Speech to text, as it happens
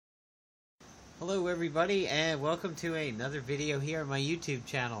Hello everybody, and welcome to another video here on my YouTube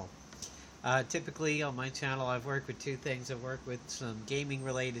channel. Typically on my channel I've worked with two things. I've worked with some gaming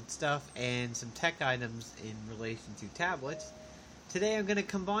related stuff and some tech items in relation to tablets. Today I'm going to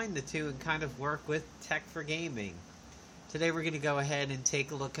combine the two and kind of work with tech for gaming. Today we're going to go ahead and take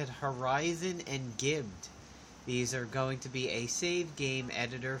a look at Horizon and Gibbed. These are going to be a save game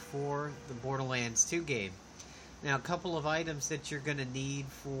editor for the Borderlands 2 game. Now, a couple of items that you're going to need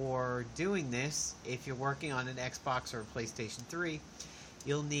for doing this, if you're working on an Xbox or a PlayStation 3,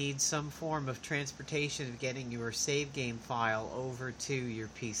 you'll need some form of transportation of getting your save game file over to your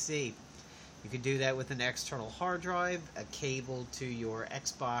PC. You can do that with an external hard drive, a cable to your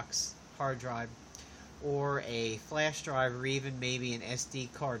Xbox hard drive, or a flash drive, or even maybe an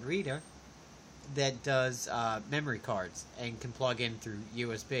SD card reader that does memory cards and can plug in through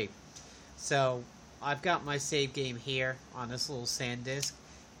USB. So I've got my save game here on this little SanDisk.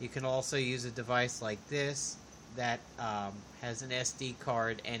 You can also use a device like this that has an SD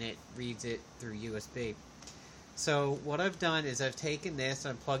card and it reads it through USB. So what I've done is I've taken this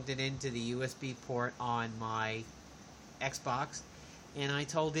and plugged it into the USB port on my Xbox, and I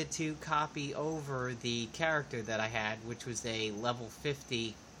told it to copy over the character that I had, which was a level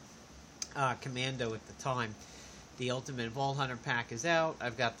 50 commando at the time. The Ultimate Vault Hunter pack is out.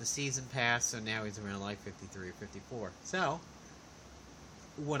 I've got the Season Pass, so now he's around like 53 or 54. So,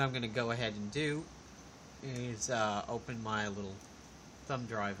 what I'm going to go ahead and do is open my little thumb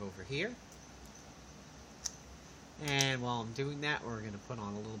drive over here. And while I'm doing that, we're going to put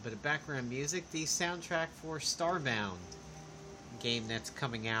on a little bit of background music. The soundtrack for Starbound, a game that's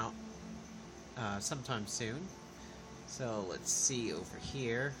coming out sometime soon. So, let's see over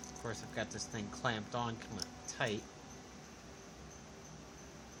here. Of course, I've got this thing clamped on kind of tight.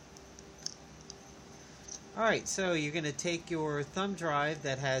 Alright, so you're going to take your thumb drive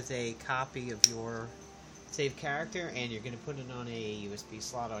that has a copy of your saved character, and you're going to put it on a USB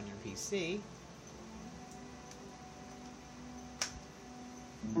slot on your PC.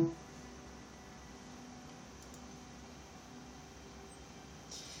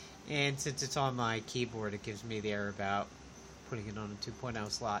 And since it's on my keyboard, it gives me the error about putting it on a 2.0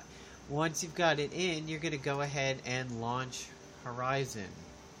 slot. Once you've got it in, you're going to go ahead and launch Horizon.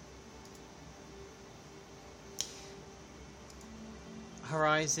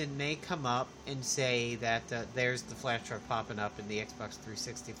 Horizon may come up and say that there's the flash drive popping up in the Xbox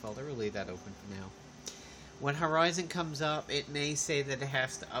 360 folder. We'll leave that open for now. When Horizon comes up, it may say that it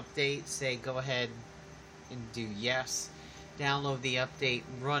has to update. Say go ahead and do yes. Download the update,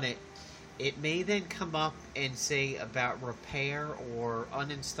 run it. It may then come up and say about repair or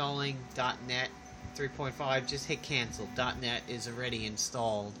uninstalling .NET 3.5. Just hit cancel. .NET is already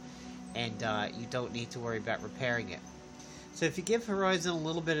installed, and you don't need to worry about repairing it. So if you give Horizon a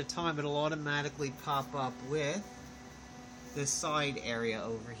little bit of time, it'll automatically pop up with this side area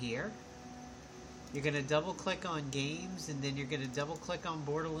over here. You're going to double click on games, and then you're going to double click on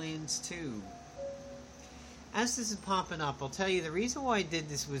Borderlands 2. As this is popping up, I'll tell you the reason why I did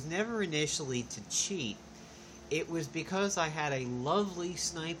this was never initially to cheat. It was because I had a lovely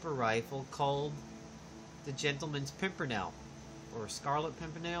sniper rifle called the Gentleman's Pimpernel, or Scarlet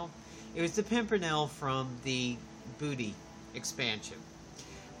Pimpernel. It was the Pimpernel from the Booty expansion.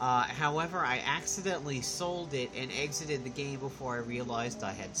 However, I accidentally sold it and exited the game before I realized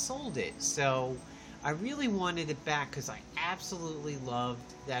I had sold it. So I really wanted it back because I absolutely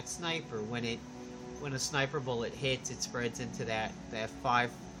loved that sniper. When a sniper bullet hits, it spreads into that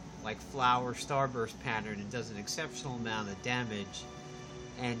 5 like flower starburst pattern and does an exceptional amount of damage.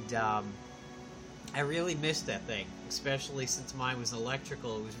 And I really missed that thing, especially since mine was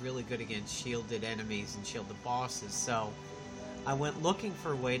electrical. It was really good against shielded enemies and shielded bosses. So I went looking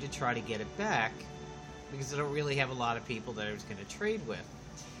for a way to try to get it back because I don't really have a lot of people that I was going to trade with.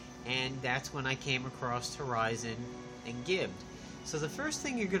 And that's when I came across Horizon and Gibbed. So the first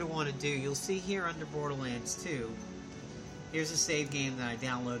thing you're going to want to do, you'll see here under Borderlands 2, here's a save game that I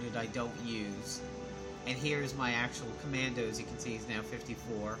downloaded I don't use. And here's my actual commando. As you can see, he's now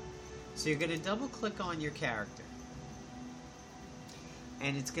 54. So you're going to double click on your character.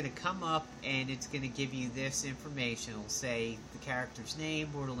 And it's going to come up and it's going to give you this information. It'll say the character's name,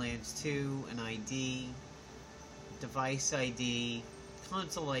 Borderlands 2, an ID, device ID,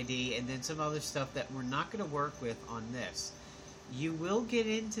 console ID, and then some other stuff that we're not going to work with on this. You will get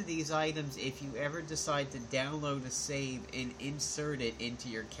into these items if you ever decide to download a save and insert it into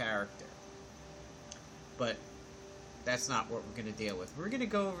your character. But that's not what we're going to deal with. We're going to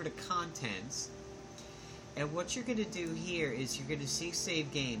go over to Contents. And what you're going to do here is you're going to see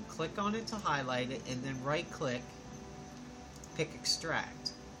Save Game. Click on it to highlight it, and then right-click, pick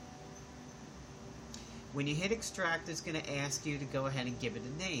Extract. When you hit extract, it's going to ask you to go ahead and give it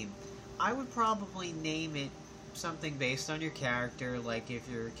a name. I would probably name it something based on your character, like if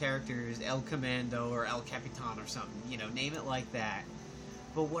your character is El Commando or El Capitan or something, you know, name it like that.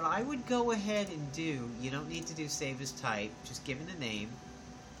 But what I would go ahead and do, you don't need to do save as type, just give it a name.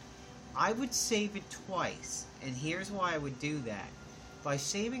 I would save it twice, and here's why I would do that. By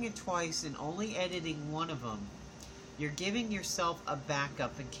saving it twice and only editing one of them, you're giving yourself a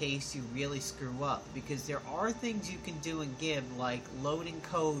backup in case you really screw up, because there are things you can do in Gibbed, like loading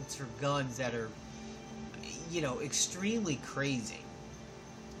codes for guns that are, you know, extremely crazy.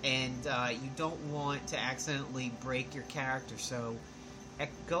 And you don't want to accidentally break your character, so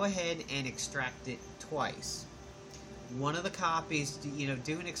go ahead and extract it twice. One of the copies, you know,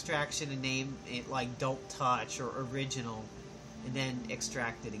 do an extraction and name it like Don't Touch or Original, and then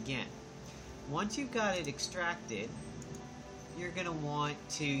extract it again. Once you've got it extracted, you're going to want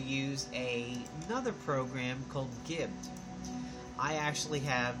to use another program called Gibbed. I actually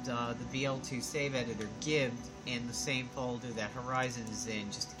have the BL2 save editor Gibbed in the same folder that Horizon is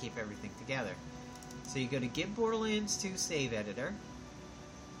in, just to keep everything together. So you go to Gibbed Borderlands 2 save editor.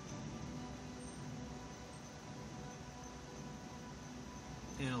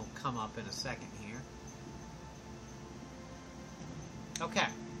 It'll come up in a second here. Okay.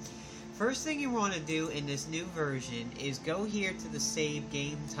 First thing you want to do in this new version is go here to the save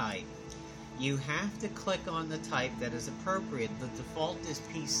game type. You have to click on the type that is appropriate. The default is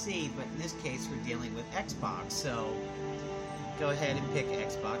PC, but in this case we're dealing with Xbox, so go ahead and pick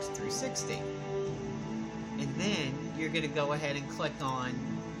Xbox 360. And then you're going to go ahead and click on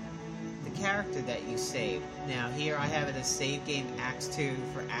the character that you saved. Now here I have it as Savegame Axe 2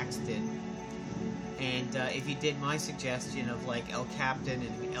 for Axton. And if you did my suggestion of like El Captain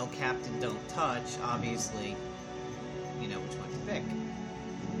and El Captain Don't Touch, obviously you know which one to pick.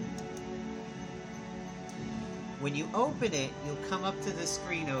 When you open it, you'll come up to this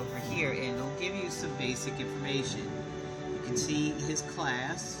screen over here and it'll give you some basic information. You can see his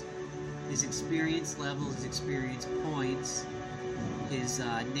class, his experience level, his experience points, his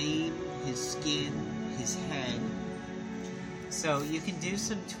name, his skin, his head. So you can do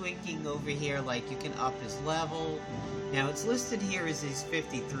some tweaking over here, like you can up his level. Now it's listed here as he's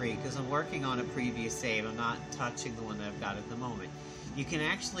 53 because I'm working on a previous save. I'm not touching the one that I've got at the moment. You can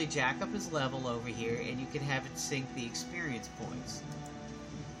actually jack up his level over here and you can have it sync the experience points.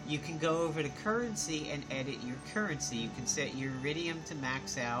 You can go over to currency and edit your currency. You can set your iridium to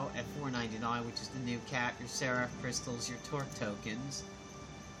max out at 499, which is the new cap, your seraph crystals, your torque tokens.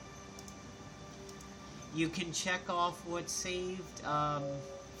 You can check off what saved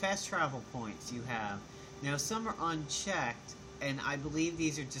fast travel points you have. Now some are unchecked, and I believe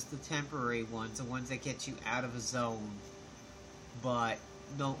these are just the temporary ones, the ones that get you out of a zone, but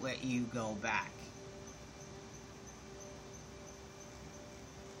don't let you go back.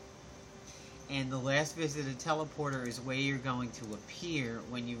 And the last visited teleporter is where you're going to appear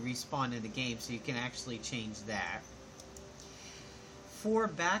when you respawn in the game, so you can actually change that. For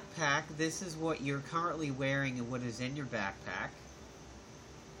backpack, this is what you're currently wearing and what is in your backpack.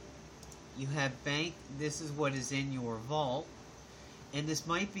 You have bank, this is what is in your vault. And this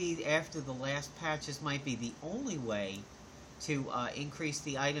might be, after the last patch, this might be the only way to increase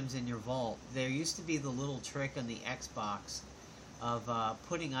the items in your vault. There used to be the little trick on the Xbox of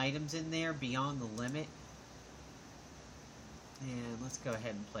putting items in there beyond the limit. And let's go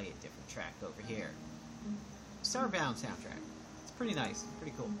ahead and play a different track over here. Starbound soundtrack. Pretty nice,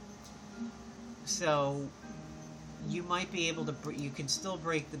 pretty cool. So you might be able to, you can still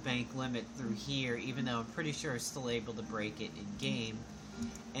break the bank limit through here, even though I'm pretty sure it's still able to break it in game.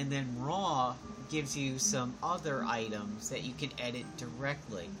 And then Raw gives you some other items that you can edit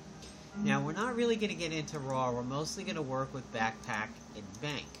directly. Now we're not really going to get into Raw, we're mostly going to work with backpack and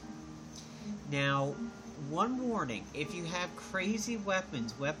bank. Now, one warning, if you have crazy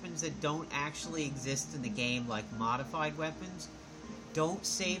weapons, weapons that don't actually exist in the game, like modified weapons, don't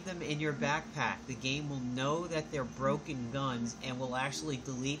save them in your backpack. The game will know that they're broken guns and will actually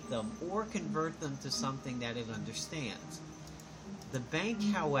delete them or convert them to something that it understands. The bank,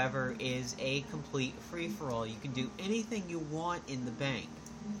 however, is a complete free-for-all. You can do anything you want in the bank.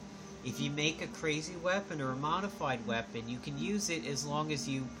 If you make a crazy weapon or a modified weapon, you can use it as long as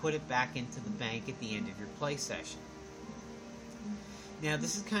you put it back into the bank at the end of your play session. Now,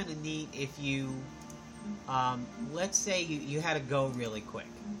 this is kind of neat if you... let's say you had to go really quick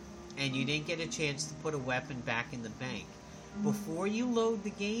and you didn't get a chance to put a weapon back in the bank. Before you load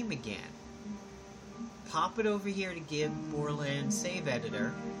the game again, pop it over here to Gibbed Borderlands Save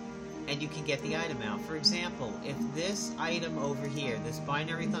Editor and you can get the item out. For example, if this item over here, this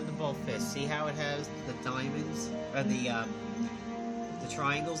binary thunderbolt fist, see how it has the diamonds, or the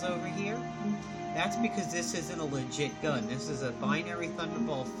triangles over here? That's because this isn't a legit gun. This is a binary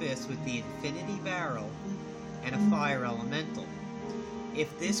thunderbolt fist with the infinity barrel and a fire elemental.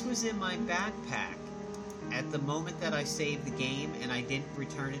 If this was in my backpack at the moment that I saved the game and I didn't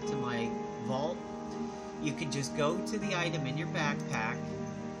return it to my vault, you could just go to the item in your backpack,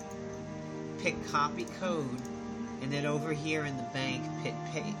 pick copy code, and then over here in the bank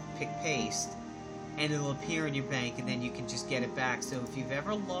pick paste, and it'll appear in your bank, and then you can just get it back. So if you've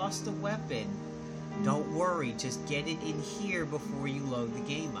ever lost a weapon, don't worry, just get it in here before you load the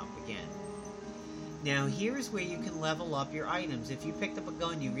game up again. Now here's where you can level up your items. If you picked up a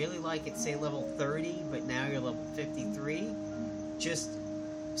gun you really like, it's say level 30, but now you're level 53, just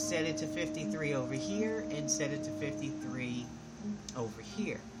set it to 53 over here, and set it to 53 over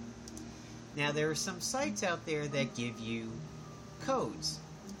here. Now there are some sites out there that give you codes.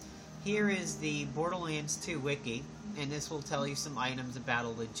 Here is the Borderlands 2 wiki, and this will tell you some items about a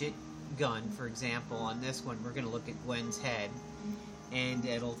legit gun. For example, on this one we're going to look at Gwen's head, and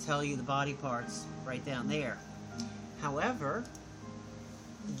it'll tell you the body parts right down there. However,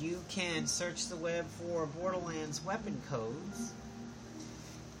 you can search the web for Borderlands weapon codes,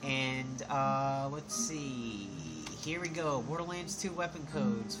 and let's see, here we go, Borderlands 2 weapon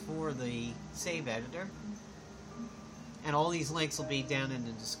codes for the save editor, and all these links will be down in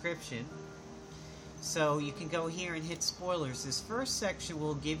the description. So you can go here and hit spoilers. This first section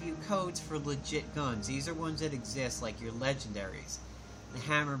will give you codes for legit guns. These are ones that exist, like your legendaries. The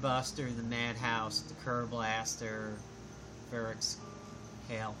Hammerbuster, the Madhouse, the Kerr Blaster, Ferrex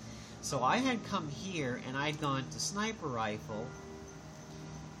Hail. So I had come here and I'd gone to Sniper Rifle,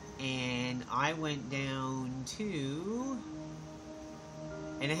 and I went down to,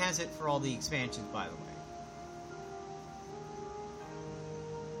 and it has it for all the expansions, by the way.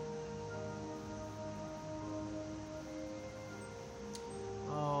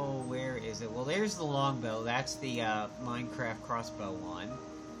 Oh, where is it? Well, there's the longbow. That's the Minecraft crossbow one.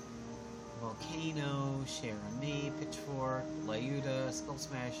 Volcano, Cherami, Pitchfork, Layuda, Skull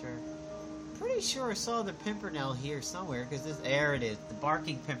Smasher. Pretty sure I saw the Pimpernel here somewhere, because there it is, the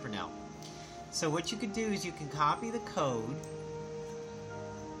Barking Pimpernel. So what you can do is you can copy the code.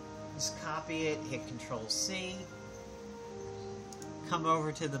 Just copy it, hit Control-C. Come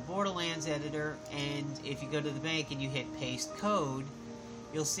over to the Borderlands editor, and if you go to the bank and you hit Paste Code,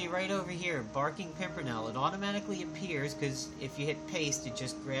 you'll see right over here, Barking Pimpernel. It automatically appears, because if you hit paste, it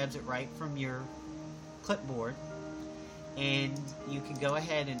just grabs it right from your clipboard. And you can go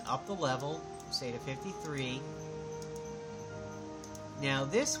ahead and up the level, say to 53. Now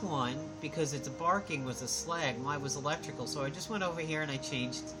this one, because it's a barking, was a slag, mine was electrical, so I just went over here and I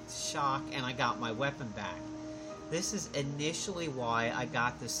changed shock, and I got my weapon back. This is initially why I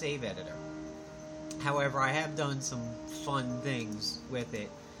got the save editor. However, I have done some fun things with it.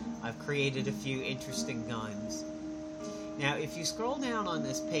 I've created a few interesting guns. Now, if you scroll down on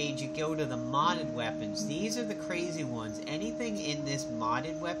this page, you go to the modded weapons. These are the crazy ones. Anything in this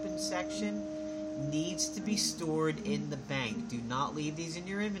modded weapons section needs to be stored in the bank. Do not leave these in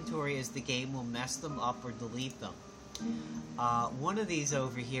your inventory, as the game will mess them up or delete them. One of these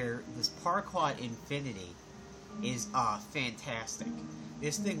over here, this Parquat Infinity, is fantastic.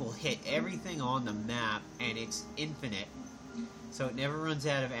 This thing will hit everything on the map, and it's infinite, so it never runs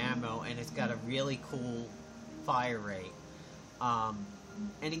out of ammo, and it's got a really cool fire rate.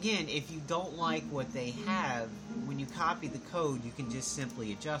 And again, if you don't like what they have, when you copy the code, you can just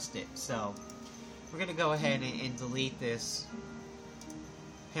simply adjust it. So we're going to go ahead and delete this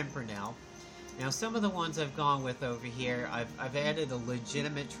Pimpernel. Now, some of the ones I've gone with over here, I've added a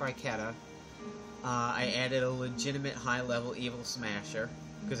legitimate Triqueta. I added a legitimate high-level Evil Smasher,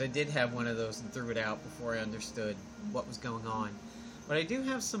 because I did have one of those and threw it out before I understood what was going on. But I do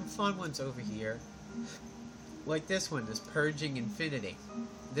have some fun ones over here, like this one, this Purging Infinity.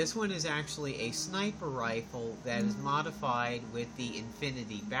 This one is actually a sniper rifle that is modified with the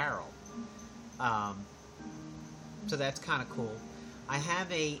Infinity barrel. So that's kind of cool. I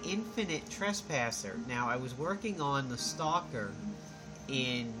have a Infinite Trespasser. Now, I was working on the Stalker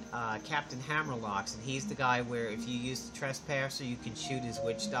in Captain Hammerlocks, and he's the guy where if you use the Trespasser, you can shoot his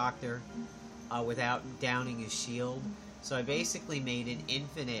Witch Doctor without downing his shield. So I basically made an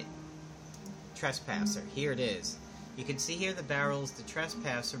Infinite Trespasser. Here it is. You can see here the barrel is the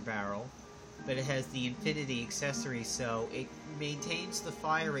Trespasser barrel, but it has the Infinity accessory, so it maintains the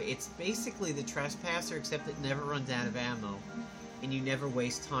fire rate. It's basically the Trespasser, except it never runs out of ammo, and you never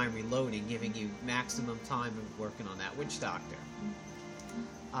waste time reloading, giving you maximum time of working on that Witch Doctor.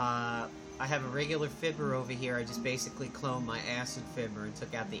 I have a regular fibber over here. I just basically cloned my acid fibber and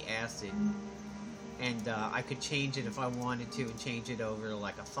took out the acid. And I could change it if I wanted to and change it over to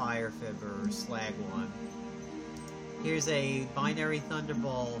like a fire fibber or slag one. Here's a binary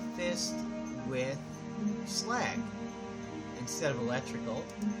thunderball fist with slag instead of electrical.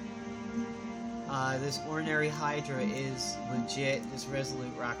 This ordinary Hydra is legit. This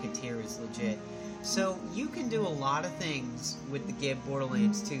Resolute Rocketeer is legit. So you can do a lot of things with the Gibbed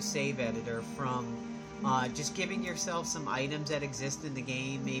Borderlands 2 save editor, from just giving yourself some items that exist in the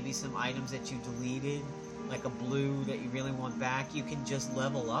game, maybe some items that you deleted, like a blue that you really want back. You can just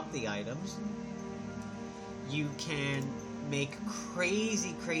level up the items. You can make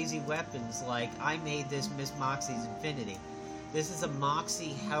crazy, crazy weapons, like I made this Miss Moxie's Infinity. This is a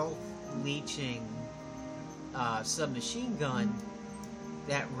Moxie health leeching submachine gun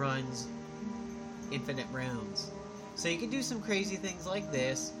that runs infinite rounds. So you can do some crazy things like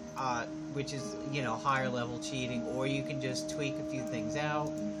this, which is, you know, higher level cheating, or you can just tweak a few things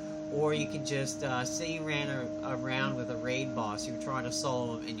out, or you can just, say you ran around with a raid boss, you were trying to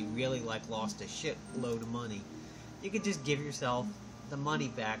solo him, and you really, like, lost a shitload of money. You could just give yourself the money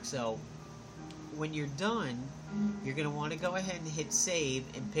back. So when you're done, you're going to want to go ahead and hit save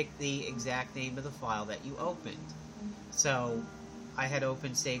and pick the exact name of the file that you opened. So I had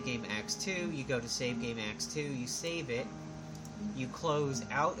opened Savegame X2. You go to Savegame X2, you save it, you close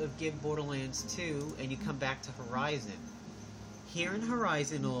out of Gibbed Borderlands 2, and you come back to Horizon. Here in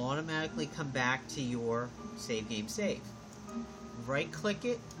Horizon, it'll automatically come back to your Savegame save. Right-click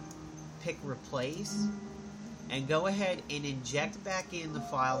it, pick Replace, and go ahead and inject back in the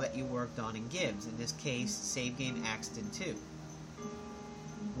file that you worked on in Gibbs, in this case, Savegame Axton 2.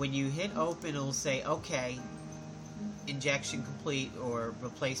 When you hit open, it'll say, okay, injection complete or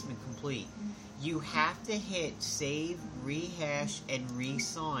replacement complete. You have to hit save, rehash, and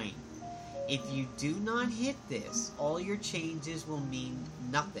re-sign. If you do not hit this, all your changes will mean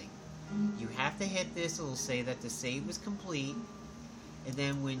nothing. You have to hit this. It'll say that the save was complete. And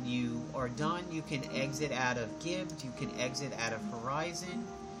then when you are done, you can exit out of Gibbed, you can exit out of Horizon.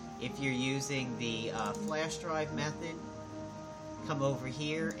 If you're using the flash drive method, come over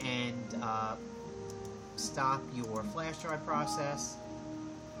here and stop your flash drive process.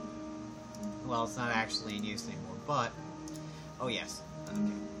 Well, it's not actually in use anymore, but, oh yes, okay,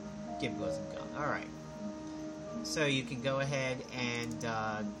 Gibbed wasn't gone. Alright, so you can go ahead and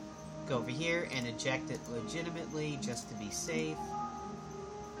go over here and eject it legitimately just to be safe.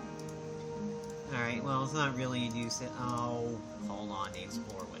 Alright, well, it's not really in use. Oh, hold on, the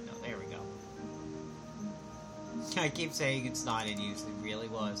Explorer window. There we go. I keep saying it's not in use. It really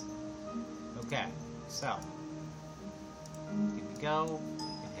was. Okay, so. Here we go. You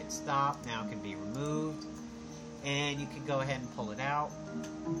can hit stop. Now it can be removed. And you can go ahead and pull it out.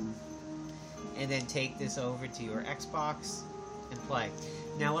 And then take this over to your Xbox and play.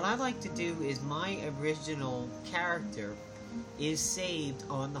 Now, what I like to do is my original character is saved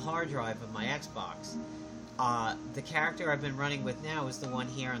on the hard drive of my Xbox. The character I've been running with now is the one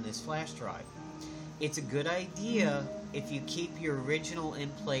here on this flash drive. It's a good idea if you keep your original in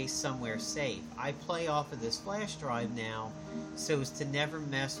place somewhere safe. I play off of this flash drive now so as to never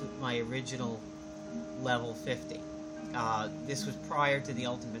mess with my original level 50. This was prior to the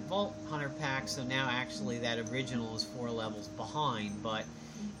Ultimate Vault Hunter pack, so now actually that original is 4 levels behind, but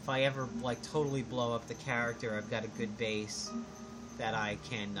if I ever, like, totally blow up the character, I've got a good base that I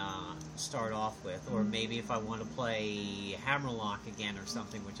can start off with. Or maybe if I want to play Hammerlock again or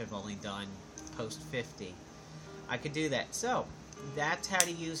something, which I've only done post-50, I could do that. So, that's how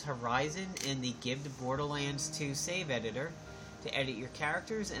to use Horizon in the Gibbed Borderlands 2 save editor to edit your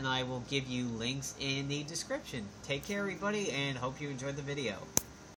characters, and I will give you links in the description. Take care, everybody, and hope you enjoyed the video.